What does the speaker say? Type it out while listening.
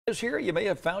This year, you may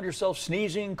have found yourself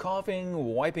sneezing,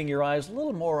 coughing, wiping your eyes a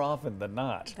little more often than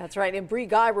not. That's right. And Bree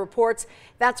Guy reports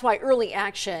that's why early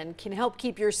action can help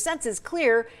keep your senses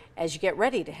clear as you get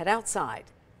ready to head outside.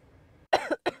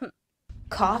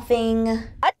 Coughing,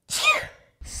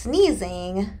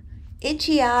 sneezing,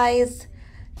 itchy eyes.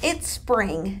 It's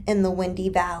spring in the Windy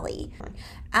Valley.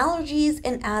 Allergies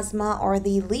and asthma are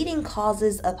the leading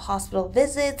causes of hospital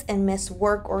visits and missed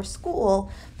work or school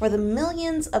for the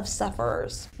millions of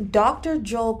sufferers. Dr.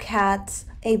 Joel Katz,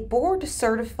 a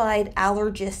board-certified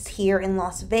allergist here in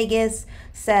Las Vegas,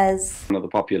 says, of the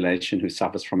population who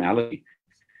suffers from allergy.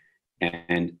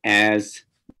 And as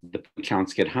the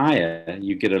counts get higher,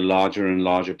 you get a larger and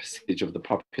larger percentage of the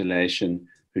population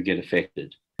who get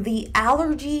affected. The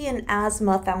Allergy and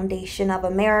Asthma Foundation of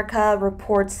America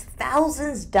reports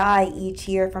thousands die each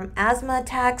year from asthma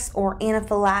attacks or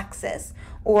anaphylaxis,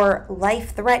 or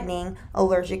life-threatening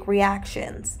allergic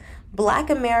reactions.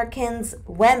 Black Americans,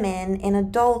 women, and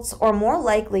adults are more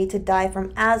likely to die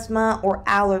from asthma or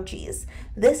allergies.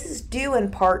 This is due in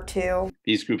part to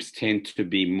these groups tend to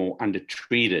be more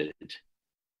undertreated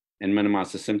and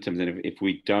minimize the symptoms. And if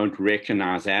we don't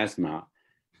recognize asthma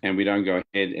and we don't go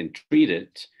ahead and treat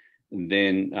it,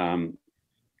 then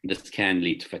this can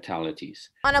lead to fatalities.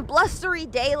 On a blustery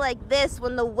day like this,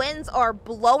 when the winds are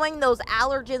blowing those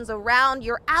allergens around,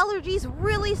 your allergies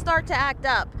really start to act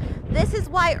up. This is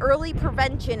why early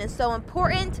prevention is so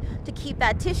important, to keep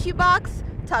that tissue box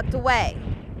tucked away.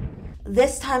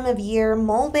 This time of year,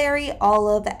 mulberry,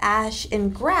 olive, ash,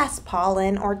 and grass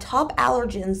pollen are top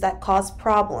allergens that cause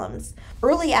problems.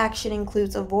 Early action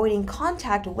includes avoiding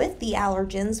contact with the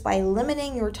allergens by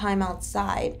limiting your time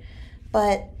outside.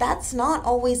 But that's not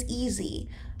always easy.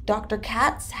 Dr.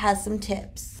 Katz has some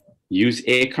tips. Use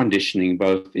air conditioning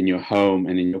both in your home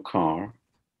and in your car.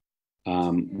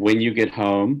 When you get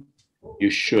home,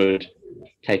 you should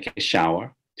take a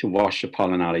shower to wash the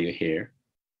pollen out of your hair.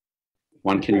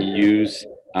 One can use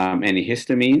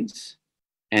antihistamines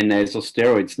and nasal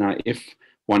steroids. Now, if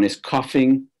one is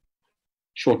coughing,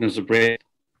 shortness of breath,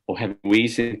 or having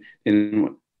wheezing,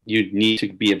 then you need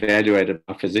to be evaluated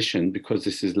by a physician because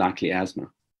this is likely asthma.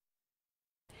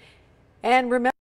 And remember,